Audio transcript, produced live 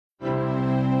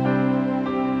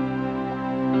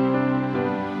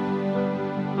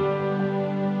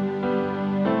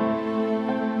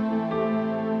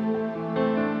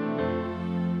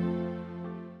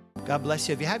God bless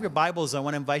you. If you have your Bibles, I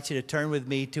want to invite you to turn with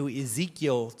me to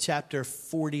Ezekiel chapter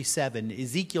 47.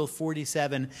 Ezekiel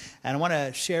 47. And I want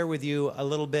to share with you a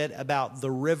little bit about the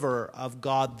river of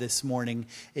God this morning.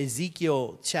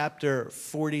 Ezekiel chapter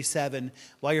 47.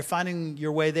 While you're finding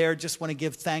your way there, just want to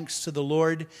give thanks to the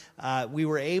Lord. We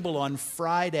were able on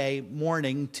Friday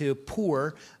morning to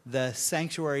pour the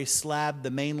sanctuary slab, the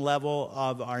main level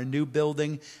of our new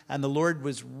building. And the Lord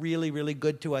was really, really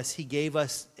good to us. He gave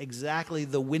us exactly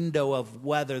the window of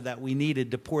weather that we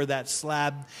needed to pour that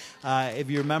slab.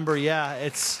 If you remember,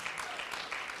 if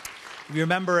you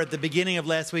remember at the beginning of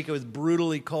last week, it was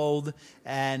brutally cold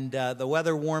and the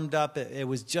weather warmed up. It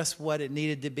was just what it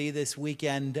needed to be this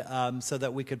weekend so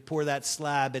that we could pour that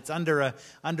slab. It's under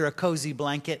a cozy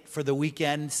blanket for the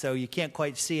weekend, so you can't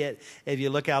quite see it. If you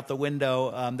look out the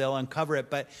window, they'll uncover it.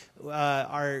 But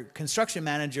our construction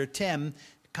manager, Tim,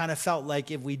 kind of felt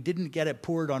like if we didn't get it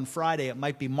poured on Friday, it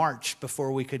might be March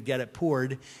before we could get it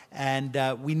poured. And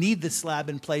we need the slab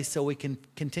in place so we can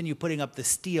continue putting up the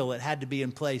steel. It had to be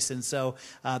in place. And so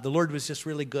the Lord was just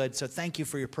really good. So thank you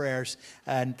for your prayers.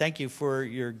 And thank you for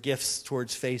your gifts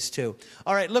towards phase 2.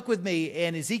 All right, look with me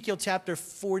in Ezekiel chapter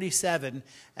 47,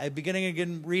 beginning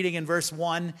again reading in verse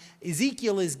 1.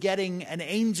 Ezekiel is getting an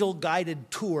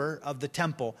angel-guided tour of the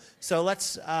temple. So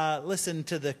let's listen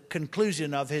to the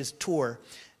conclusion of his tour.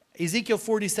 Ezekiel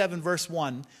 47 verse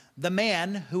 1, the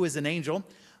man, who is an angel,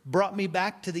 brought me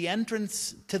back to the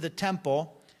entrance to the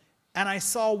temple, and I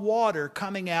saw water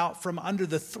coming out from under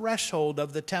the threshold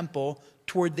of the temple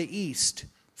toward the east,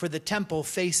 for the temple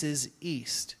faces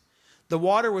east. The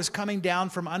water was coming down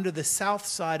from under the south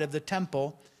side of the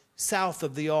temple, south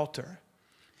of the altar.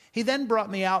 He then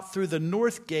brought me out through the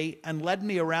north gate and led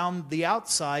me around the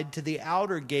outside to the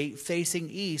outer gate facing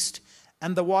east,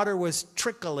 and the water was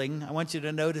trickling, I want you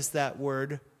to notice that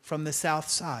word, from the south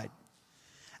side.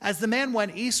 As the man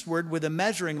went eastward with a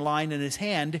measuring line in his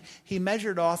hand, he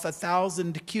measured off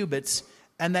 1,000 cubits,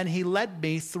 and then he led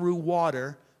me through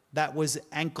water that was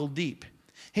ankle deep.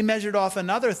 He measured off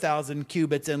another 1,000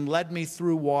 cubits and led me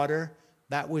through water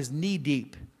that was knee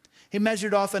deep. He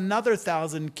measured off another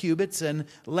 1,000 cubits and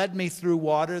led me through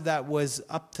water that was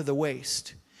up to the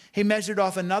waist. He measured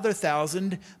off another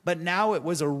 1,000, but now it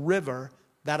was a river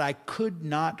that I could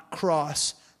not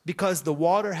cross because the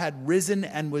water had risen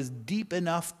and was deep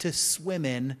enough to swim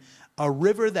in, a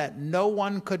river that no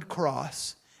one could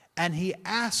cross. And he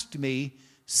asked me,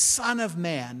 Son of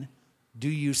man, do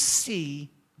you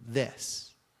see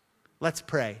this? Let's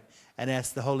pray and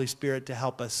ask the Holy Spirit to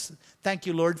help us. Thank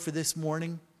you, Lord, for this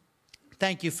morning.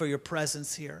 Thank you for your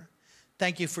presence here.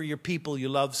 Thank you for your people you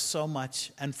love so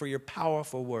much and for your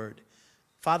powerful word.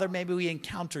 Father, maybe we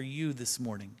encounter you this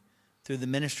morning through the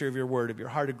ministry of your word. If your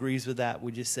heart agrees with that,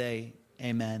 would you say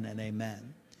amen and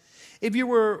amen? If you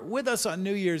were with us on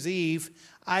New Year's Eve,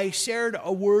 I shared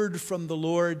a word from the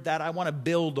Lord that I want to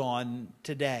build on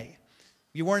today.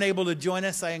 If you weren't able to join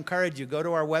us, I encourage you, go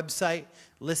to our website,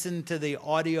 listen to the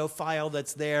audio file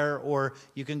that's there, or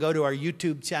you can go to our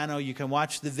YouTube channel, you can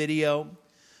watch the video.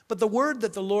 But the word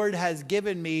that the Lord has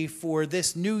given me for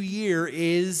this new year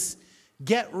is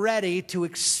get ready to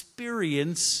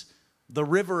experience the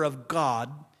river of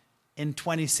God in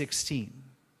 2016.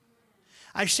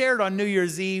 I shared on New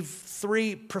Year's Eve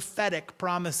 3 prophetic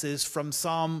promises from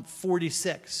Psalm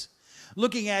 46.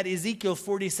 Looking at Ezekiel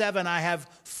 47, I have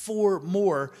 4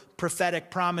 more prophetic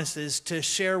promises to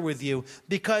share with you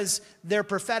because they're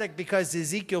prophetic, because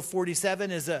Ezekiel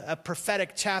 47 is a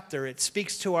prophetic chapter. It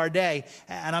speaks to our day,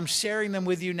 and I'm sharing them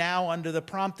with you now under the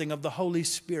prompting of the Holy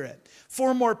Spirit.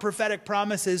 4 more prophetic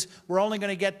promises. We're only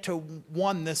going to get to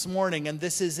 1 this morning, and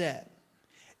this is it.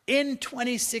 In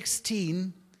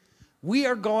 2016, we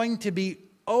are going to be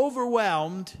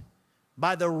overwhelmed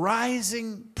by the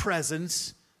rising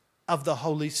presence of the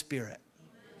Holy Spirit.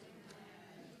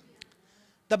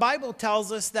 The Bible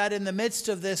tells us that in the midst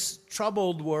of this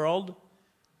troubled world,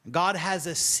 God has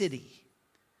a city.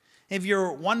 If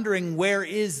you're wondering where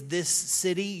is this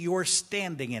city, you're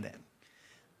standing in it.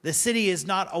 The city is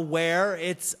not a where,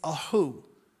 it's a who.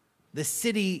 The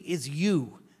city is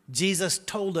you. Jesus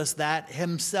told us that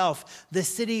himself. The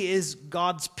city is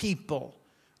God's people,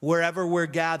 wherever we're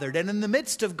gathered. And in the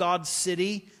midst of God's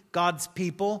city, God's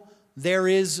people, there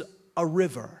is a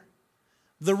river.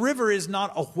 The river is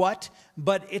not a what,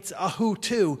 but it's a who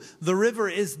too. The river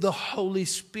is the Holy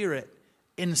Spirit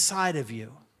inside of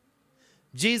you.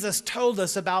 Jesus told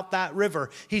us about that river.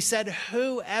 He said,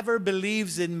 whoever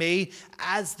believes in me,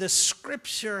 as the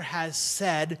scripture has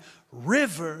said,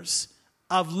 rivers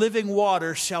of living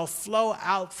water shall flow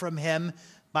out from him.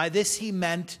 By this he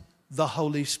meant the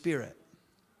Holy Spirit.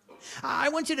 I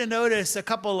want you to notice a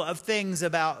couple of things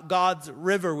about God's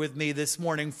river with me this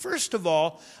morning. First of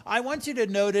all, I want you to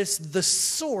notice the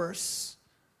source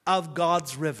of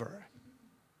God's river.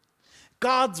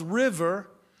 God's river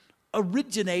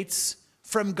originates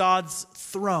from God's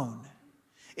throne.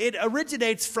 It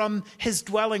originates from his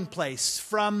dwelling place,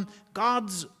 from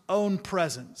God's own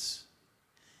presence.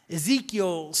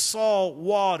 Ezekiel saw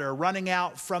water running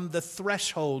out from the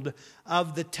threshold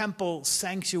of the temple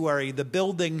sanctuary, the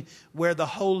building where the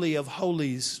Holy of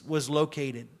Holies was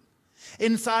located.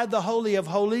 Inside the Holy of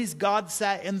Holies, God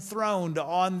sat enthroned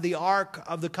on the Ark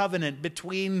of the Covenant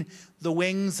between the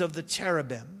wings of the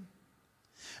cherubim.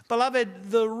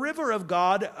 Beloved, the river of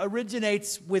God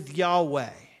originates with Yahweh.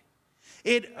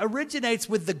 It originates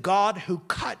with the God who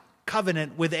cut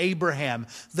covenant with Abraham,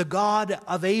 the God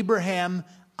of Abraham,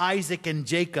 Isaac, and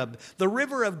Jacob. The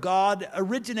river of God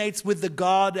originates with the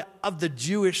God of the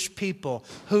Jewish people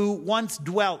who once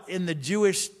dwelt in the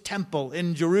Jewish temple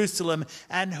in Jerusalem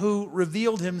and who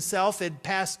revealed himself in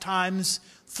past times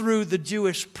through the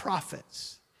Jewish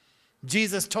prophets.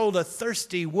 Jesus told a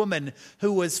thirsty woman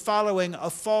who was following a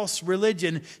false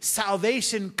religion,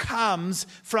 salvation comes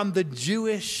from the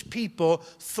Jewish people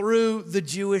through the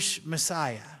Jewish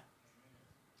Messiah.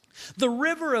 The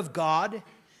river of God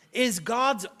is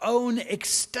God's own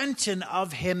extension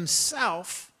of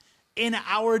himself in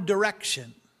our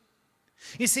direction.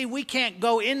 You see, we can't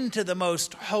go into the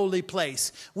most holy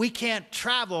place. We can't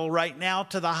travel right now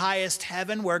to the highest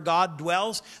heaven where God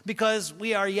dwells because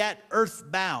we are yet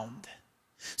earthbound.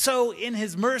 So in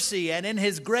his mercy and in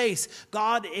his grace,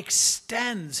 God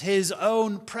extends his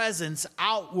own presence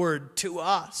outward to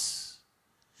us.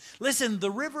 Listen, the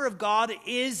river of God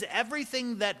is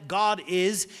everything that God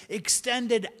is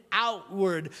extended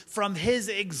outward from his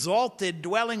exalted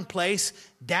dwelling place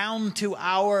down to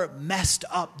our messed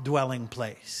up dwelling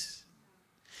place.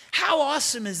 How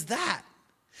awesome is that?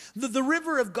 The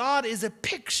river of God is a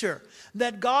picture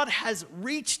that God has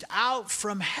reached out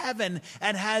from heaven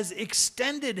and has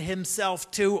extended himself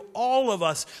to all of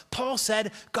us. Paul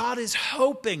said God is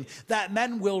hoping that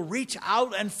men will reach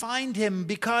out and find him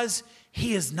because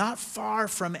he is not far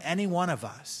from any one of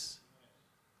us.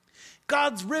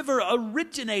 God's river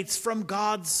originates from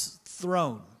God's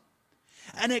throne,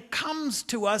 and it comes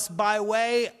to us by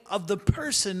way of the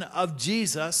person of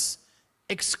Jesus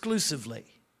exclusively.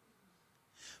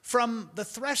 From the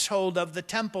threshold of the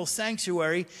temple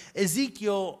sanctuary,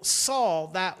 Ezekiel saw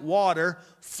that water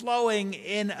flowing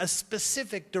in a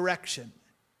specific direction.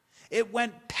 It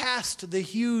went past the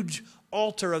huge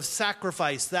altar of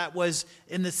sacrifice that was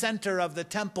in the center of the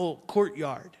temple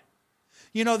courtyard.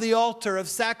 You know, the altar of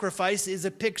sacrifice is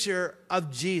a picture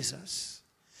of Jesus.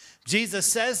 Jesus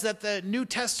says that in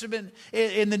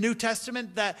the New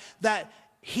Testament that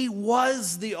he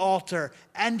was the altar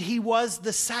and he was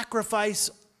the sacrifice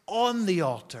on the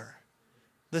altar,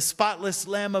 the spotless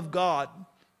Lamb of God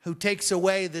who takes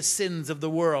away the sins of the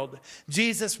world.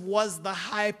 Jesus was the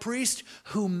high priest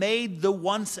who made the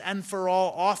once and for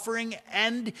all offering,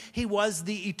 and he was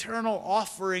the eternal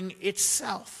offering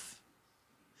itself.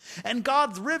 And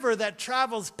God's river that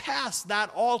travels past that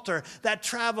altar, that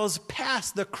travels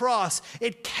past the cross,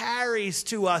 it carries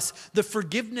to us the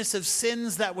forgiveness of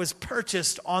sins that was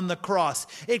purchased on the cross.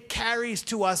 It carries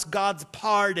to us God's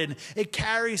pardon. It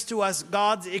carries to us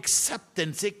God's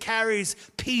acceptance. It carries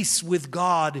peace with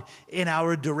God in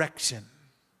our direction.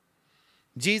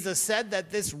 Jesus said that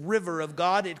this river of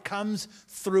God, it comes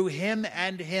through him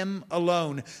and him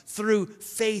alone, through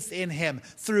faith in him,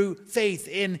 through faith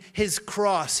in his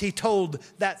cross. He told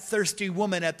that thirsty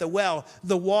woman at the well,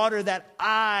 the water that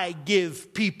I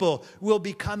give people will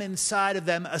become inside of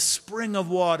them a spring of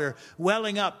water,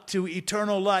 welling up to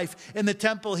eternal life. In the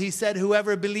temple, he said,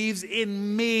 whoever believes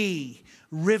in me,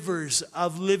 rivers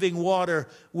of living water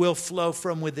will flow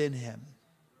from within him.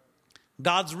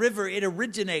 God's river, it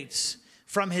originates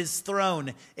from his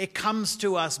throne. It comes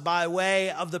to us by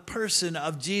way of the person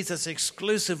of Jesus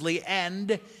exclusively,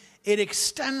 and it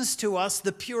extends to us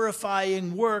the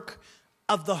purifying work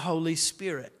of the Holy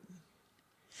Spirit.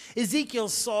 Ezekiel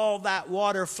saw that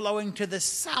water flowing to the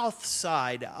south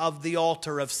side of the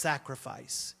altar of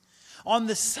sacrifice. On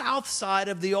the south side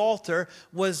of the altar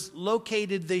was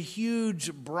located the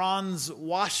huge bronze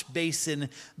wash basin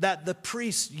that the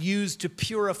priests used to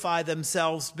purify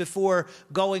themselves before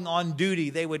going on duty.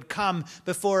 They would come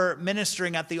before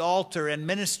ministering at the altar and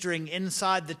ministering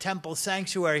inside the temple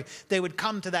sanctuary. They would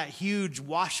come to that huge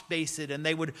wash basin and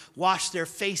they would wash their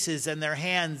faces and their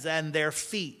hands and their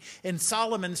feet. In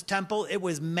Solomon's temple, it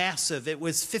was massive. It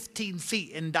was 15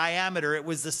 feet in diameter. It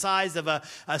was the size of a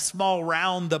small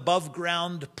round above above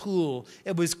ground pool.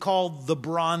 It was called the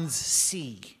Bronze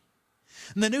Sea.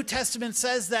 And the New Testament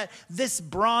says that this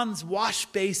bronze wash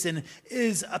basin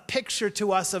is a picture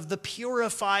to us of the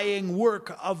purifying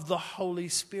work of the Holy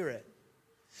Spirit.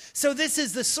 So this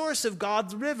is the source of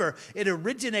God's river. It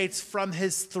originates from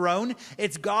his throne.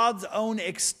 It's God's own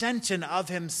extension of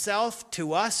himself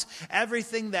to us.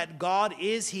 Everything that God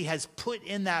is, he has put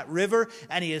in that river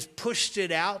and he has pushed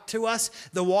it out to us.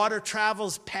 The water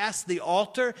travels past the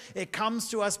altar. It comes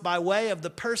to us by way of the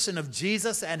person of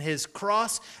Jesus and his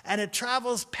cross, and it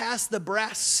travels past the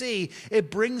brass sea.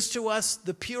 It brings to us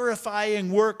the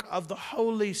purifying work of the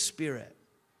Holy Spirit.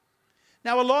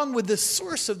 Now, along with the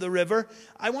source of the river,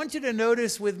 I want you to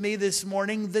notice with me this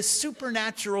morning the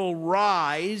supernatural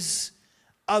rise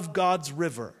of God's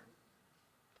river.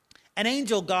 An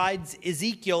angel guides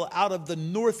Ezekiel out of the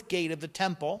north gate of the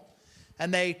temple,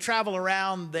 and they travel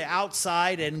around the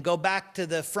outside and go back to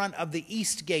the front of the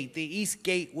east gate. The east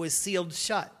gate was sealed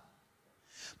shut.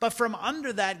 But from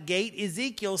under that gate,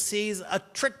 Ezekiel sees a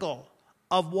trickle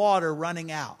of water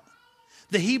running out.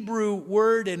 The Hebrew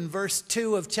word in verse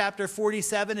 2 of chapter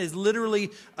 47 is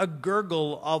literally a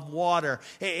gurgle of water.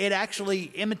 It actually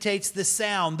imitates the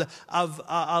sound of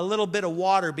a little bit of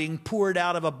water being poured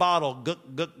out of a bottle. Guk,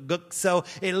 guk, guk. So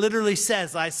it literally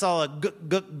says, I saw a guk,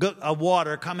 guk, guk of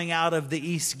water coming out of the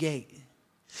east gate.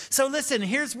 So listen,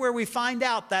 here's where we find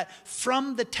out that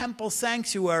from the temple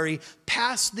sanctuary,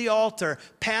 past the altar,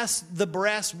 past the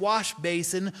brass wash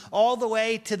basin, all the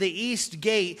way to the east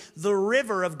gate, the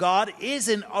river of God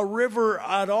isn't a river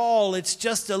at all. It's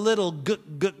just a little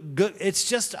it's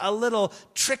just a little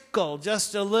trickle,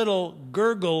 just a little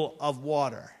gurgle of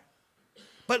water.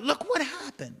 But look what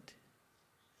happened.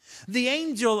 The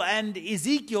angel and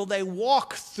Ezekiel, they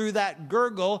walk through that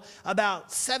gurgle about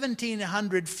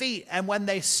 1,700 feet. And when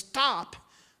they stop,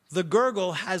 the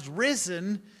gurgle has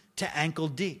risen to ankle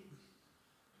deep.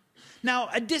 Now,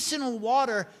 additional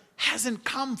water hasn't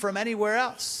come from anywhere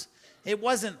else. It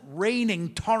wasn't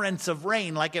raining torrents of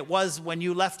rain like it was when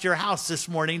you left your house this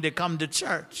morning to come to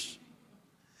church.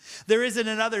 There isn't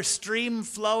another stream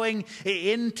flowing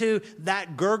into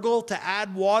that gurgle to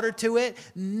add water to it.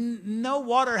 No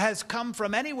water has come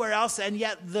from anywhere else, and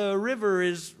yet the river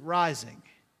is rising.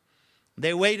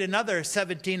 They wait another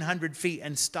 1,700 feet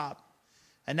and stop.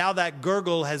 And now that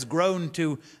gurgle has grown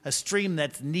to a stream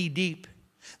that's knee-deep.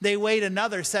 They wade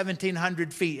another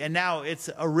 1,700 feet, and now it's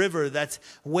a river that's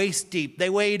waist deep. They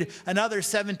wade another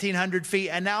 1,700 feet,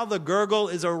 and now the gurgle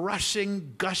is a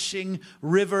rushing, gushing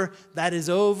river that is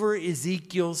over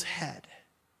Ezekiel's head.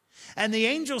 And the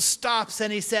angel stops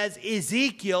and he says,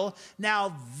 Ezekiel,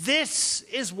 now this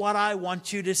is what I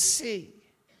want you to see.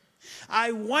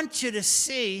 I want you to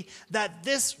see that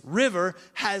this river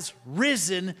has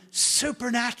risen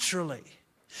supernaturally.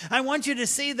 I want you to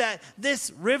see that this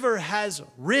river has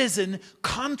risen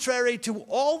contrary to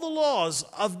all the laws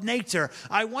of nature.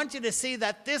 I want you to see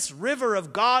that this river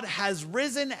of God has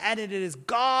risen and it is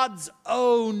God's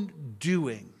own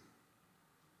doing.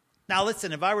 Now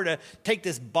listen, if I were to take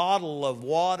this bottle of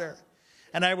water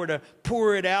and I were to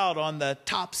pour it out on the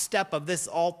top step of this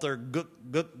altar,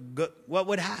 what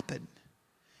would happen?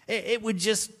 It would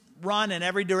just run in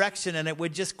every direction and it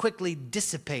would just quickly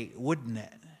dissipate, wouldn't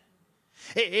it?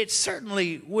 It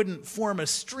certainly wouldn't form a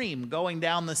stream going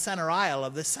down the center aisle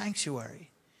of the sanctuary.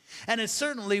 And it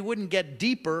certainly wouldn't get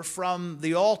deeper from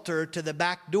the altar to the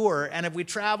back door. And if we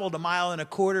traveled 1.25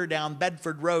 miles down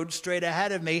Bedford Road straight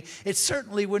ahead of me, it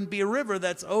certainly wouldn't be a river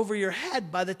that's over your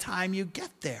head by the time you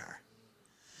get there.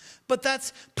 But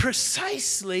that's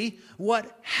precisely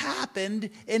what happened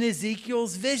in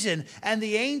Ezekiel's vision. And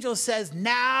the angel says,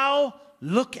 now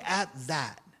look at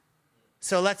that.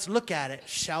 So let's look at it,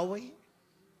 shall we?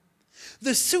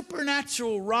 The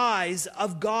supernatural rise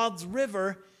of God's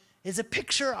river is a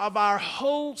picture of our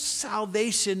whole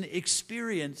salvation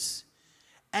experience,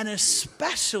 and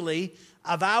especially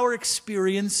of our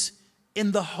experience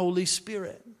in the Holy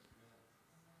Spirit.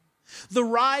 The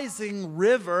rising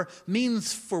river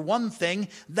means, for one thing,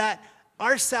 that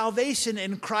our salvation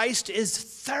in Christ is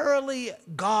thoroughly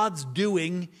God's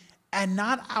doing and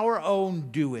not our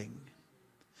own doing.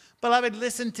 Beloved,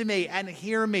 listen to me and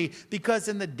hear me, because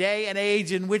in the day and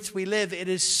age in which we live, it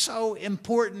is so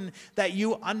important that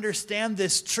you understand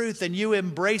this truth and you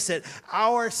embrace it.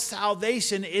 Our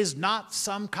salvation is not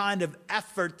some kind of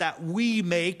effort that we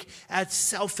make at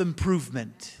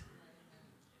self-improvement.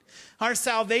 Our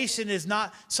salvation is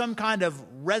not some kind of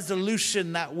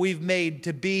resolution that we've made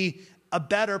to be a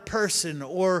better person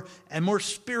or a more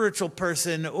spiritual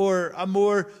person or a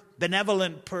more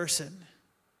benevolent person.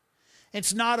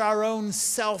 It's not our own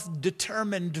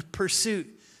self-determined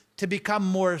pursuit to become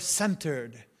more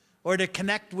centered or to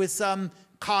connect with some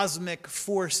cosmic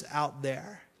force out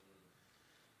there.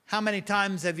 How many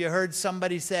times have you heard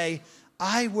somebody say,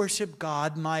 I worship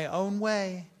God my own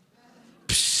way?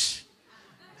 Psh,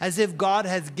 as if God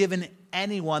has given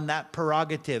anyone that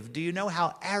prerogative. Do you know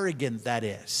how arrogant that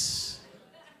is?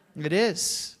 It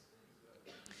is.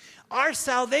 Our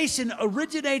salvation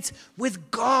originates with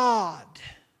God.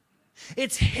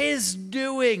 It's His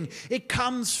doing. It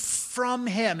comes from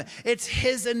Him. It's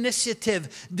His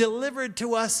initiative delivered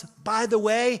to us by the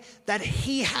way that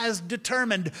He has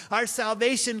determined. Our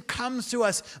salvation comes to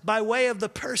us by way of the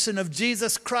person of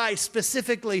Jesus Christ,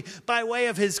 specifically by way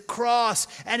of His cross,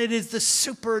 and it is the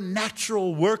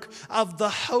supernatural work of the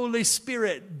Holy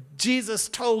Spirit. Jesus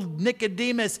told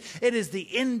Nicodemus, it is the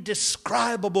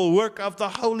indescribable work of the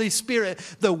Holy Spirit.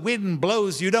 The wind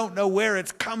blows. You don't know where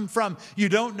it's come from. You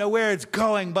don't know where it's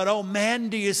going. But oh man,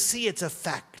 do you see its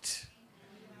effect?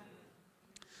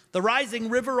 The rising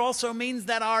river also means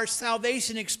that our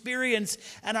salvation experience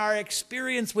and our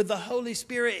experience with the Holy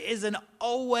Spirit is an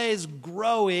always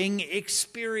growing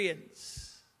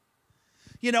experience.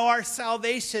 You know, our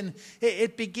salvation,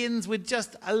 it begins with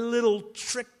just a little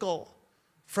trickle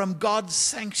from God's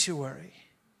sanctuary.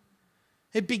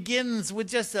 It begins with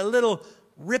just a little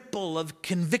ripple of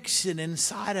conviction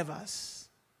inside of us.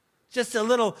 Just a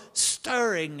little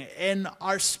stirring in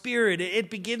our spirit. It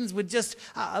begins with just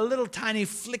a little tiny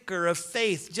flicker of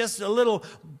faith, just a little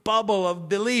bubble of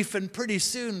belief, and pretty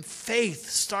soon faith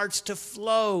starts to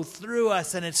flow through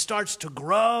us and it starts to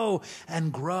grow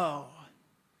and grow.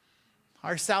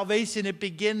 Our salvation, it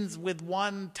begins with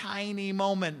one tiny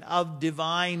moment of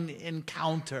divine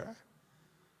encounter.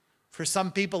 For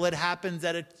some people, it happens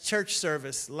at a church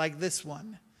service like this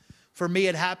one. For me,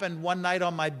 it happened one night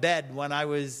on my bed when I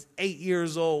was 8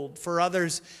 years old. For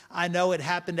others, I know it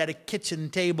happened at a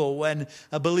kitchen table when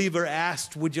a believer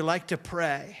asked, would you like to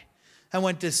pray? I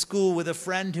went to school with a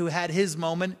friend who had his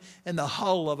moment in the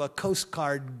hull of a Coast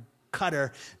Guard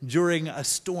cutter during a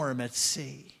storm at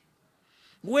sea.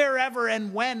 Wherever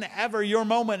and whenever your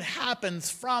moment happens,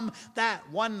 from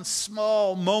that one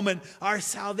small moment, our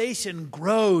salvation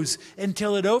grows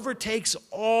until it overtakes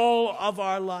all of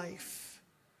our life.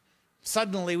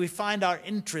 Suddenly, we find our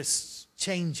interests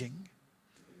changing.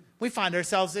 We find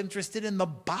ourselves interested in the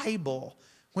Bible.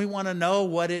 We want to know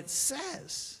what it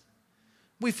says.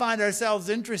 We find ourselves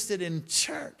interested in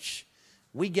church.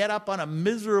 We get up on a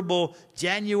miserable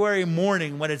January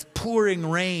morning when it's pouring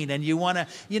rain and you want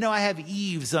to, I have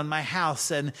eaves on my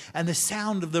house and the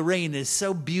sound of the rain is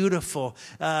so beautiful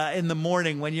in the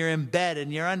morning when you're in bed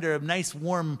and you're under a nice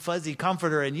warm fuzzy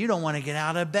comforter and you don't want to get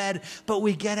out of bed, but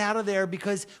we get out of there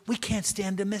because we can't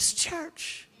stand to miss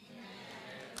church.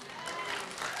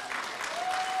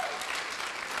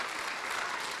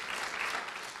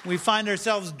 We find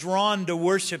ourselves drawn to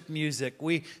worship music.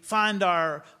 We find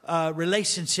our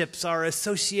relationships, our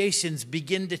associations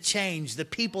begin to change. The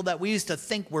people that we used to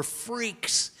think were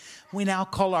freaks, we now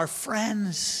call our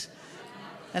friends.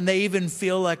 And they even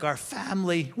feel like our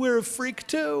family. We're a freak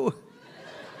too.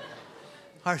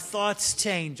 Our thoughts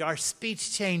change. Our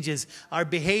speech changes. Our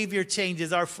behavior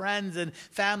changes. Our friends and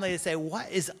family say,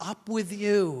 what is up with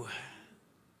you?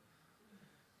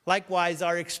 Likewise,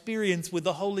 our experience with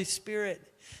the Holy Spirit.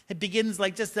 It begins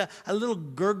like just a little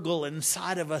gurgle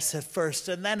inside of us at first.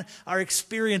 And then our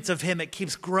experience of Him, it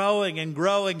keeps growing and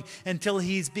growing until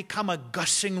He's become a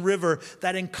gushing river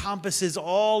that encompasses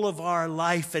all of our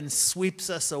life and sweeps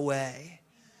us away.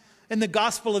 In the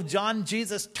Gospel of John,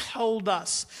 Jesus told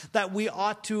us that we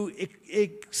ought to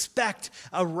expect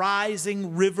a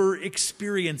rising river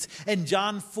experience. In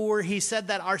John 4, He said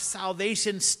that our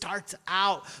salvation starts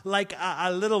out like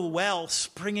a little well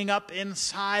springing up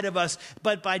inside of us.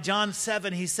 But by John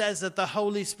 7, He says that the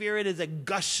Holy Spirit is a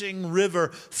gushing river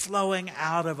flowing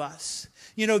out of us.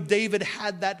 You know, David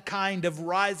had that kind of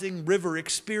rising river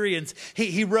experience.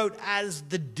 He wrote, as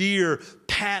the deer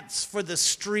pants for the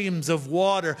streams of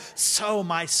water, so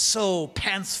my soul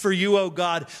pants for you, O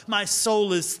God. My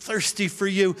soul is thirsty for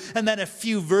you. And then a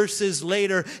few verses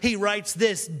later, he writes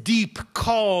this, deep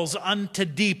calls unto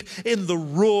deep in the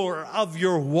roar of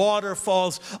your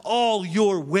waterfalls. All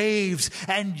your waves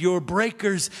and your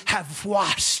breakers have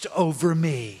washed over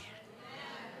me.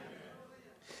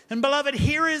 And beloved,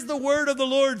 here is the word of the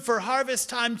Lord for Harvest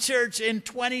Time Church in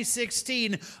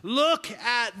 2016. Look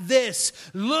at this.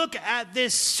 Look at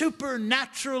this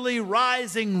supernaturally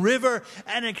rising river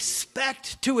and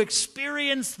expect to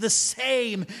experience the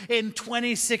same in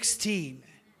 2016.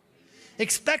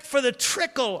 Expect for the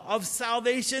trickle of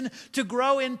salvation to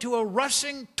grow into a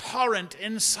rushing torrent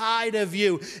inside of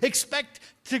you. Expect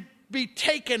to be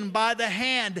taken by the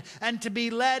hand and to be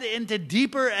led into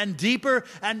deeper and deeper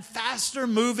and faster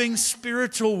moving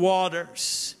spiritual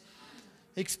waters.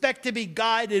 Expect to be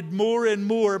guided more and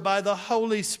more by the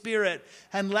Holy Spirit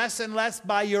and less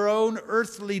by your own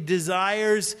earthly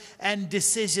desires and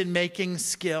decision-making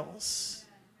skills.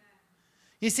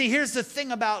 You see, here's the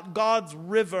thing about God's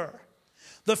river.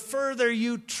 The further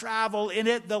you travel in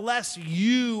it, the less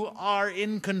you are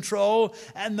in control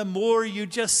and the more you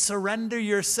just surrender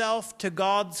yourself to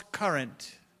God's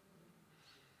current.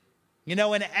 You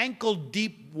know, in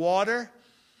ankle-deep water,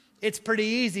 it's pretty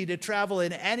easy to travel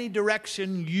in any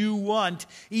direction you want,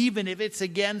 even if it's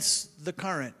against the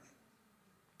current.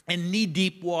 In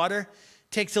knee-deep water,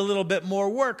 it takes a little bit more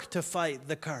work to fight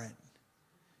the current.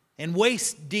 In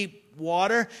waist-deep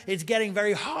water, it's getting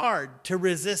very hard to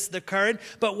resist the current.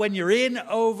 But when you're in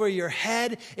over your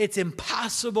head, it's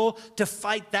impossible to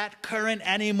fight that current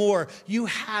anymore. You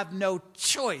have no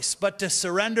choice but to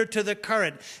surrender to the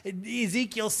current.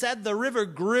 Ezekiel said, the river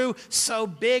grew so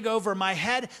big over my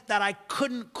head that I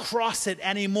couldn't cross it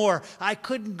anymore. I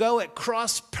couldn't go at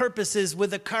cross purposes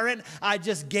with the current. I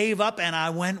just gave up and I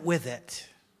went with it.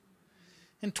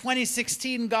 In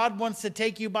 2016, God wants to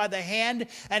take you by the hand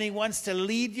and He wants to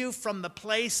lead you from the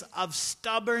place of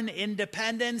stubborn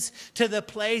independence to the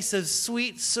place of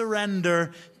sweet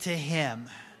surrender to Him.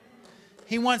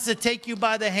 He wants to take you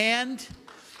by the hand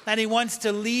and He wants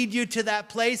to lead you to that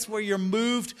place where you're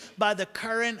moved by the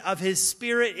current of His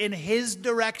Spirit in His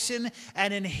direction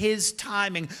and in His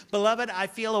timing. Beloved, I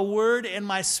feel a word in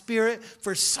my spirit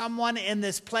for someone in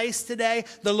this place today.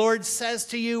 The Lord says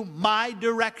to you, my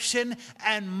direction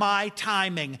and my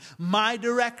timing. My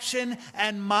direction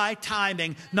and my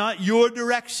timing. Not your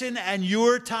direction and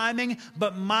your timing,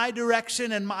 but my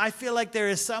direction and I feel like there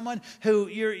is someone who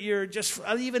you're just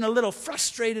even a little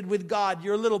frustrated with God.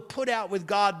 You're a little put out with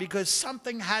God because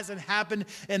something hasn't happened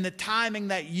in the timing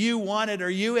that you wanted or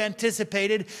you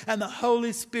anticipated. And the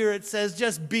Holy Spirit says,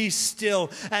 just be still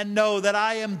and know that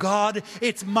I am God.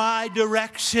 It's my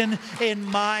direction in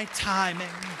my timing.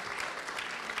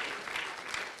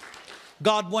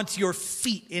 God wants your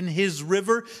feet in His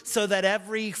river so that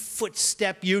every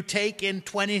footstep you take in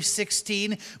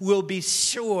 2016 will be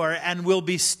sure and will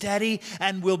be steady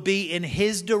and will be in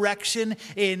His direction,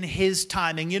 in His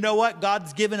timing. You know what?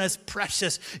 God's given us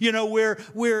precious. You know,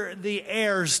 we're the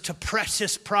heirs to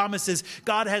precious promises.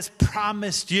 God has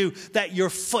promised you that your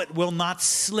foot will not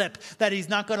slip, that He's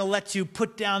not going to let you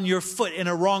put down your foot in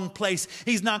a wrong place.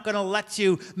 He's not going to let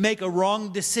you make a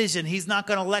wrong decision. He's not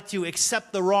going to let you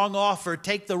accept the wrong offer,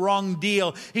 take the wrong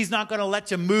deal. He's not going to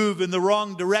let you move in the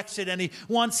wrong direction. And He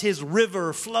wants His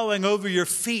river flowing over your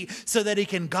feet so that He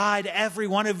can guide every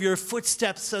one of your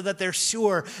footsteps so that they're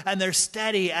sure and they're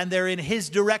steady and they're in His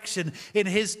direction, in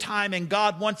His timing.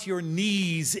 God wants your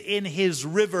knees in His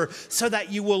river so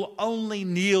that you will only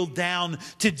kneel down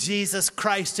to Jesus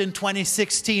Christ in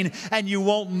 2016 and you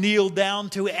won't kneel down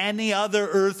to any other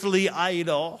earthly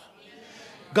idol.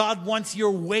 God wants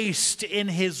your waist in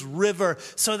His river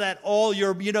so that all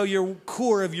your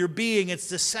core of your being, it's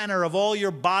the center of all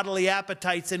your bodily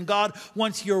appetites. And God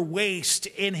wants your waist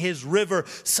in His river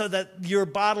so that your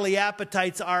bodily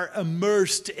appetites are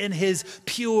immersed in His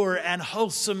pure and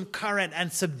wholesome current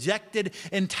and subjected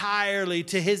entirely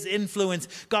to His influence.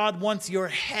 God wants your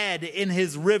head in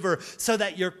His river so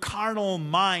that your carnal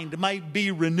mind might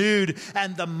be renewed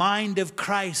and the mind of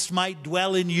Christ might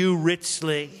dwell in you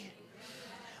richly.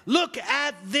 Look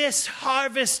at this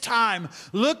harvest time.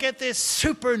 Look at this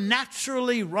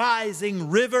supernaturally rising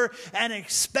river and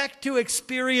expect to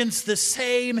experience the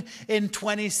same in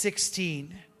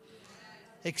 2016.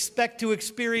 Expect to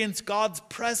experience God's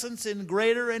presence in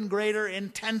greater and greater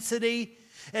intensity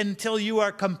until you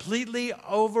are completely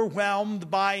overwhelmed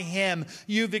by Him.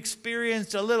 You've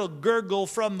experienced a little gurgle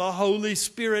from the Holy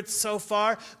Spirit so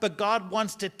far, but God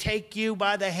wants to take you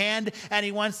by the hand and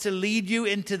He wants to lead you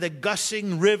into the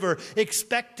gushing river.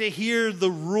 Expect to hear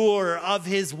the roar of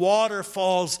His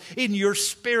waterfalls in your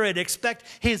spirit. Expect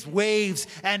His waves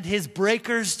and His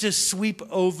breakers to sweep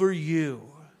over you.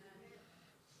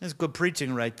 That's good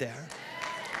preaching right there.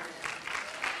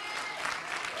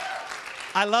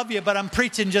 I love you, but I'm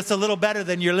preaching just a little better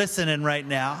than you're listening right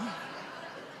now.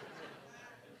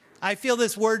 I feel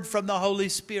this word from the Holy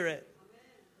Spirit.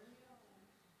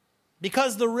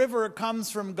 Because the river comes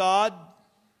from God,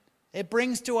 it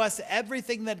brings to us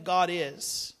everything that God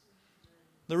is.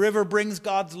 The river brings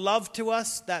God's love to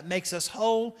us, that makes us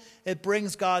whole. It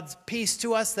brings God's peace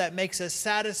to us, that makes us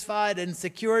satisfied and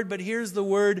secured. But here's the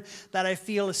word that I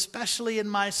feel especially in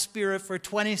my spirit for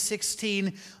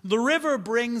 2016. The river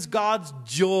brings God's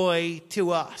joy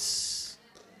to us.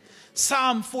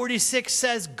 Psalm 46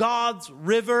 says God's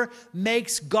river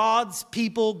makes God's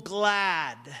people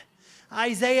glad.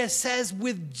 Isaiah says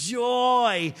with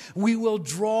joy we will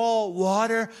draw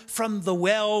water from the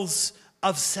wells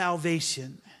of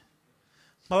salvation.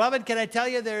 Beloved, can I tell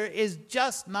you, there is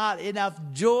just not enough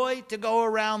joy to go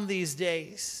around these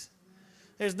days.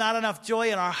 There's not enough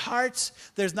joy in our hearts.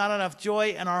 There's not enough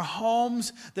joy in our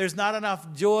homes. There's not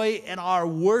enough joy in our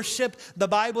worship. The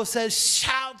Bible says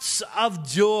shouts of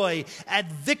joy and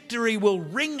victory will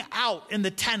ring out in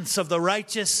the tents of the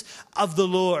righteous of the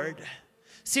Lord.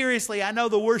 Seriously, I know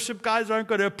the worship guys aren't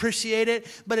going to appreciate it,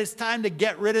 but it's time to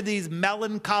get rid of these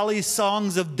melancholy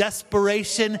songs of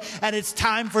desperation, and it's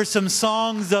time for some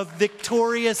songs of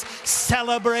victorious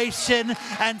celebration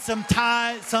and some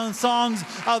songs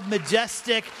of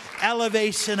majestic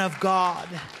elevation of God.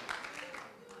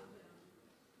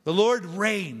 The Lord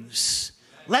reigns.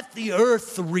 Let the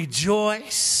earth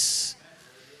rejoice.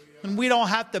 And we don't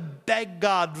have to beg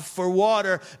God for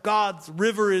water. God's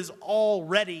river is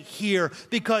already here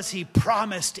because he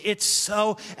promised it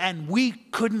so, and we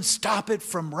couldn't stop it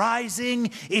from rising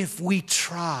if we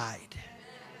tried.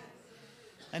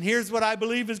 And here's what I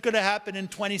believe is going to happen in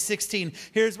 2016.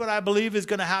 Here's what I believe is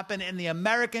going to happen in the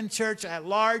American church at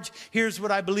large. Here's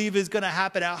what I believe is going to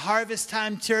happen at Harvest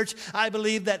Time Church. I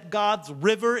believe that God's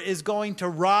river is going to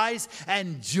rise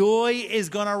and joy is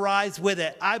going to rise with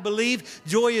it. I believe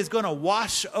joy is going to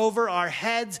wash over our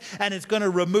heads, and it's going to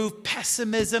remove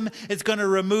pessimism. It's going to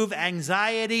remove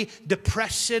anxiety,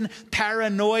 depression,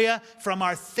 paranoia from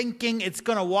our thinking. It's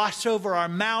going to wash over our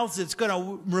mouths. It's going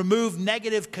to remove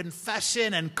negative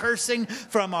confession and cursing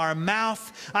from our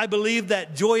mouth. I believe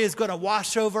that joy is going to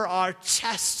wash over our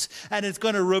chests, and it's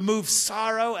going to remove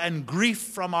sorrow and grief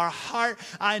from our heart.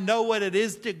 I know what it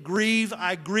is to grieve.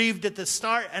 I grieved at the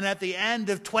start and at the end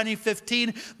of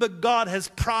 2015, but God has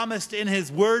promised in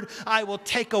his word, I will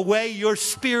take away your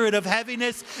spirit of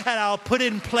heaviness and I'll put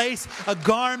in place a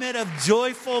garment of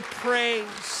joyful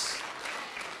praise.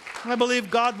 I believe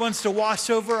God wants to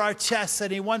wash over our chests,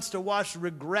 and he wants to wash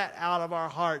regret out of our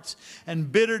hearts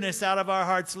and bitterness out of our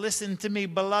hearts. Listen to me,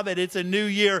 beloved. It's a new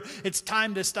year. It's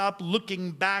time to stop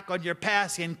looking back on your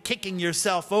past and kicking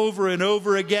yourself over and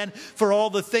over again for all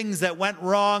the things that went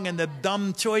wrong and the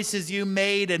dumb choices you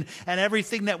made and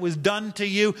everything that was done to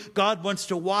you. God wants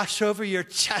to wash over your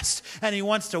chest, and he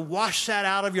wants to wash that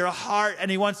out of your heart, and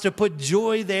he wants to put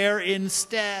joy there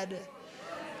instead.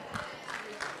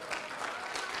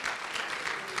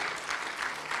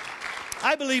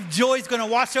 I believe joy is going to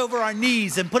wash over our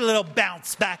knees and put a little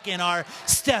bounce back in our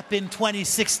step in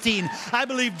 2016. I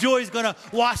believe joy is going to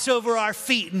wash over our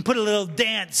feet and put a little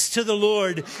dance to the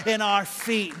Lord in our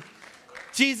feet.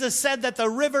 Jesus said that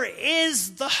the river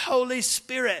is the Holy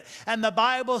Spirit. And the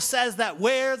Bible says that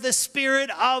where the Spirit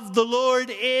of the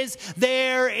Lord is,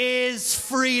 there is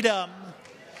freedom.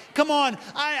 Come on,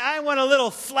 I want a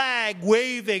little flag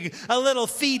waving, a little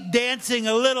feet dancing,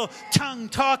 a little tongue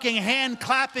talking, hand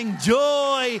clapping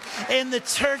joy in the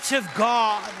church of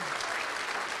God.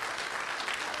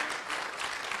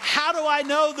 How do I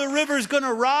know the river's going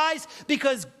to rise?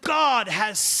 Because God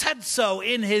has said so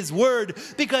in his word.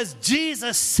 Because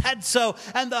Jesus said so.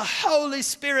 And the Holy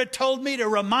Spirit told me to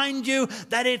remind you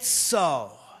that it's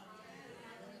so.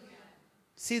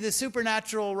 See, the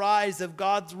supernatural rise of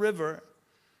God's river,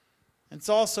 it's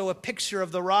also a picture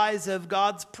of the rise of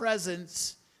God's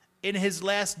presence in his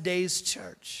last days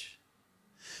church.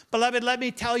 Beloved, let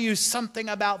me tell you something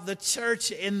about the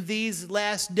church in these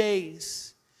last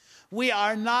days. We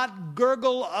are not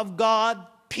gurgle of God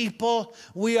people.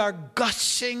 We are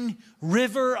gushing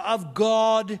river of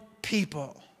God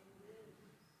people.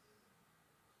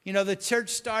 You know, the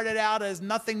church started out as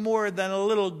nothing more than a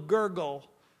little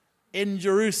gurgle in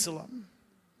Jerusalem.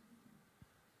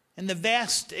 In the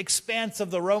vast expanse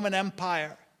of the Roman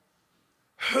Empire,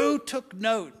 who took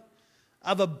note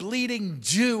of a bleeding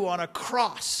Jew on a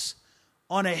cross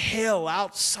on a hill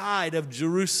outside of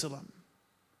Jerusalem?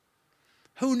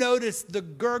 Who noticed the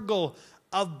gurgle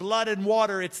of blood and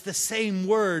water? It's the same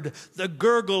word, the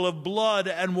gurgle of blood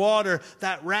and water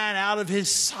that ran out of his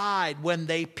side when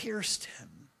they pierced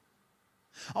him.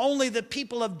 Only the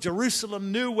people of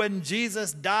Jerusalem knew when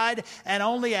Jesus died, and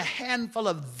only a handful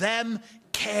of them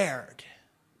cared.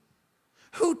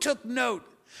 Who took note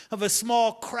of a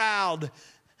small crowd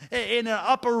in an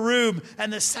upper room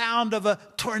and the sound of a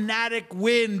tornadic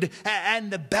wind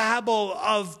and the babble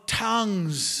of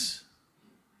tongues?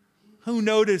 Who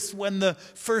noticed when the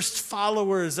first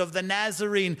followers of the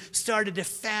Nazarene started to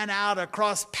fan out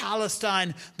across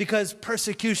Palestine because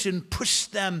persecution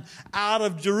pushed them out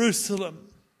of Jerusalem?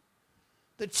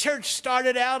 The church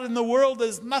started out in the world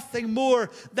as nothing more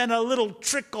than a little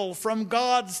trickle from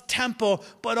God's temple.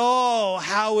 But oh,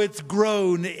 how it's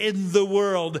grown in the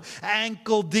world.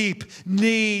 Ankle deep,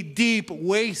 knee deep,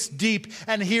 waist deep.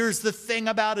 And here's the thing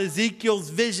about Ezekiel's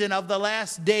vision of the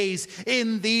last days.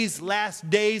 In these last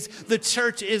days, the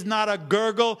church is not a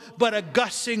gurgle, but a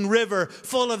gushing river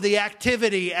full of the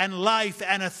activity and life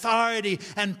and authority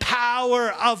and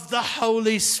power of the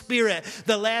Holy Spirit.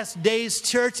 The last days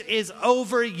church is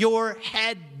over your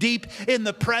head deep in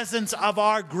the presence of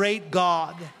our great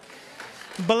God.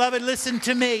 Beloved, listen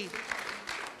to me.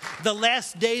 The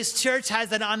last days church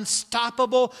has an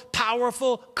unstoppable,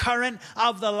 powerful current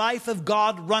of the life of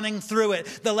God running through it.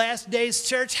 The last days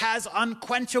church has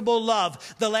unquenchable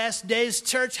love. The last days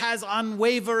church has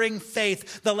unwavering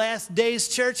faith. The last days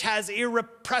church has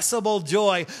irrepressible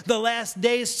joy. The last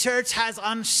days church has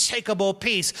unshakable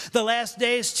peace. The last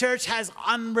days church has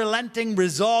unrelenting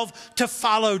resolve to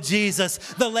follow Jesus.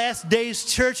 The last days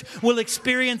church will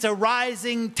experience a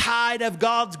rising tide of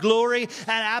God's glory, and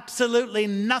absolutely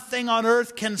nothing on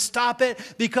earth can stop it,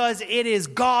 because it is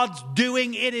God's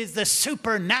doing. It is the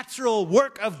supernatural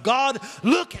work of God.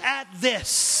 Look at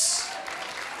this.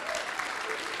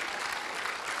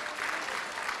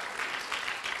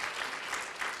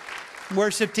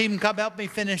 Worship team, come help me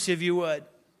finish if you would.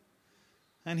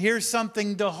 And here's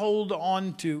something to hold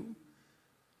on to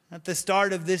at the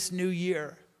start of this new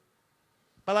year.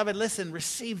 Beloved, listen,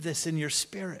 receive this in your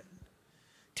spirit.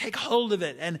 Take hold of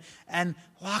it and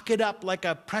lock it up like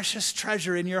a precious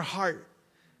treasure in your heart.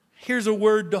 Here's a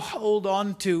word to hold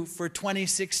on to for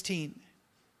 2016.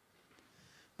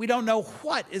 We don't know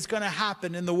what is going to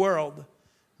happen in the world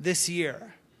this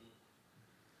year.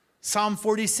 Psalm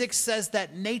 46 says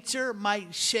that nature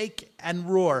might shake and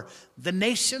roar. The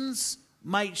nations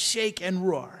might shake and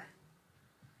roar.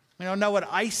 We don't know what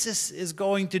ISIS is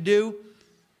going to do.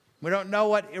 We don't know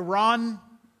what Iran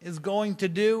is going to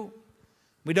do.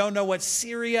 We don't know what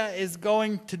Syria is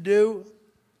going to do.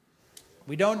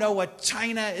 We don't know what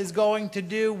China is going to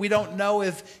do. We don't know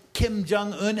if Kim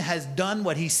Jong-un has done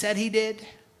what he said he did.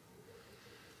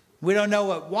 We don't know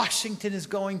what Washington is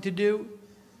going to do.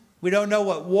 We don't know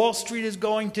what Wall Street is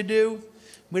going to do.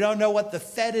 We don't know what the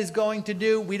Fed is going to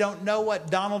do. We don't know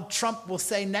what Donald Trump will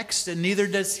say next, and neither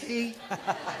does he.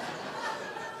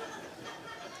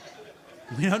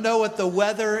 We don't know what the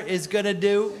weather is going to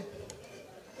do.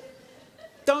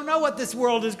 Don't know what this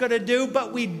world is going to do,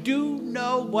 but we do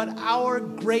know what our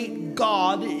great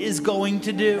God is going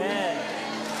to do. Amen.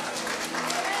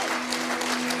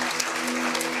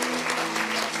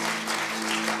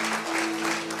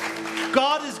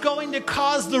 God is going to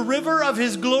cause the river of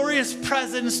his glorious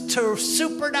presence to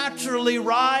supernaturally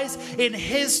rise in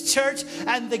his church,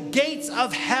 and the gates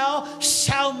of hell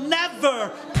shall never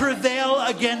prevail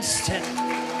against it.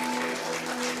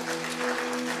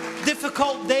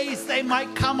 Difficult days, they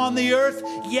might come on the earth,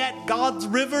 yet God's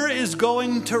river is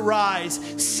going to rise.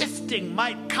 Sifting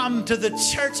might come to the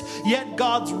church, yet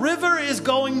God's river is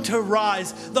going to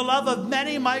rise. The love of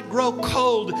many might grow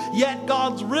cold, yet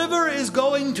God's river is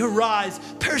going to rise.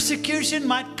 Persecution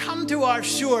might come to our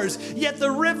shores, yet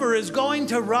the river is going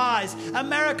to rise.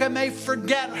 America may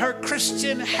forget her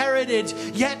Christian heritage,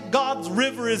 yet God's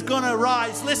river is going to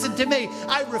rise. Listen to me,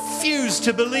 I refuse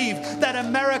to believe that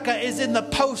America is in the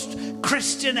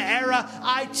post-Christian era.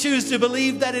 I choose to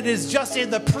believe that it is just in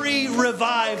the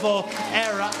pre-revival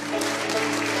era.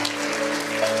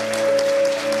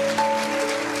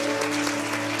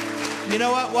 You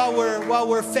know what? While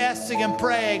we're fasting and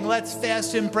praying, let's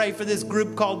fast and pray for this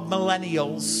group called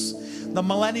millennials. The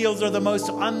millennials are the most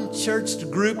unchurched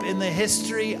group in the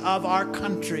history of our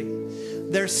country.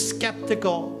 They're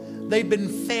skeptical. They've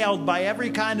been failed by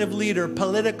every kind of leader.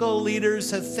 Political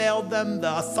leaders have failed them.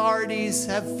 The authorities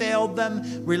have failed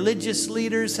them. Religious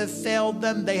leaders have failed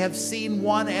them. They have seen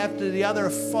one after the other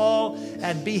fall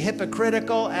and be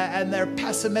hypocritical, and they're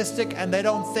pessimistic, and they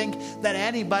don't think that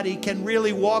anybody can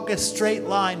really walk a straight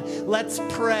line. Let's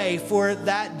pray for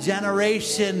that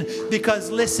generation, because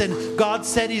listen, God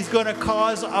said he's going to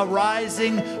cause a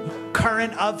rising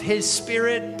current of his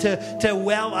spirit to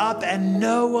well up, and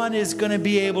no one is going to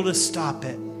be able to stop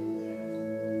it.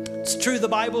 It's true, the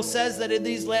Bible says that in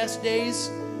these last days,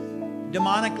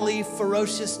 demonically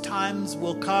ferocious times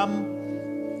will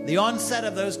come. The onset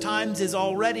of those times is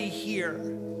already here.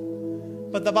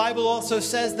 But the Bible also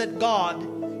says that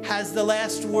God has the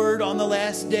last word on the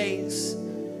last days.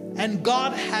 And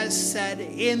God has said,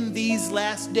 in these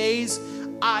last days,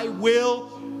 I will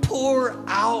pour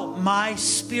out my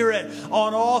spirit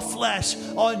on all flesh,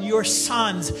 on your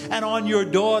sons and on your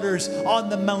daughters, on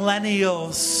the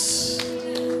millennials.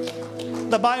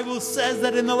 The Bible says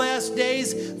that in the last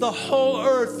days, the whole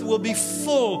earth will be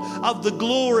full of the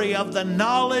glory of the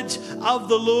knowledge of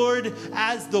the Lord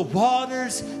as the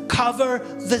waters cover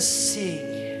the sea.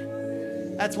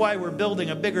 That's why we're building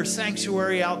a bigger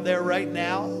sanctuary out there right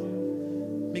now,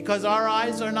 because our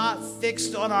eyes are not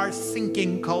fixed on our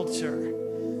thinking culture,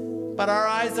 but our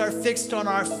eyes are fixed on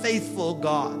our faithful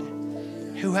God,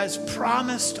 who has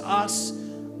promised us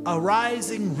a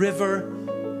rising river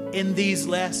in these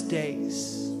last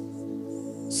days.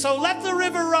 So let the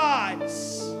river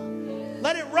rise.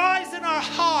 Let it rise in our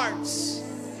hearts.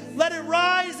 Let it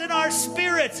rise in our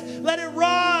spirits. Let it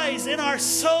rise in our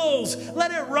souls.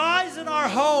 Let it rise in our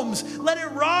homes. Let it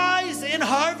rise in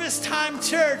Harvest Time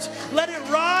Church. Let it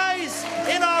rise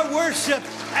in our worship.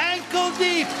 Ankle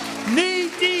deep,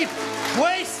 knee deep,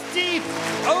 waist deep,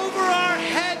 over our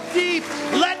head deep.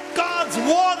 Let God's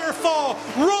waterfall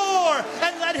roar,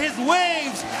 and let his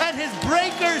waves and his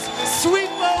breakers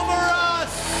sweep over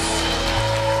us.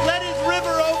 Let his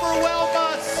river overwhelm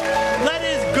us. Let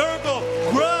his gurgle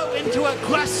grow into a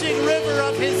gushing river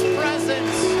of his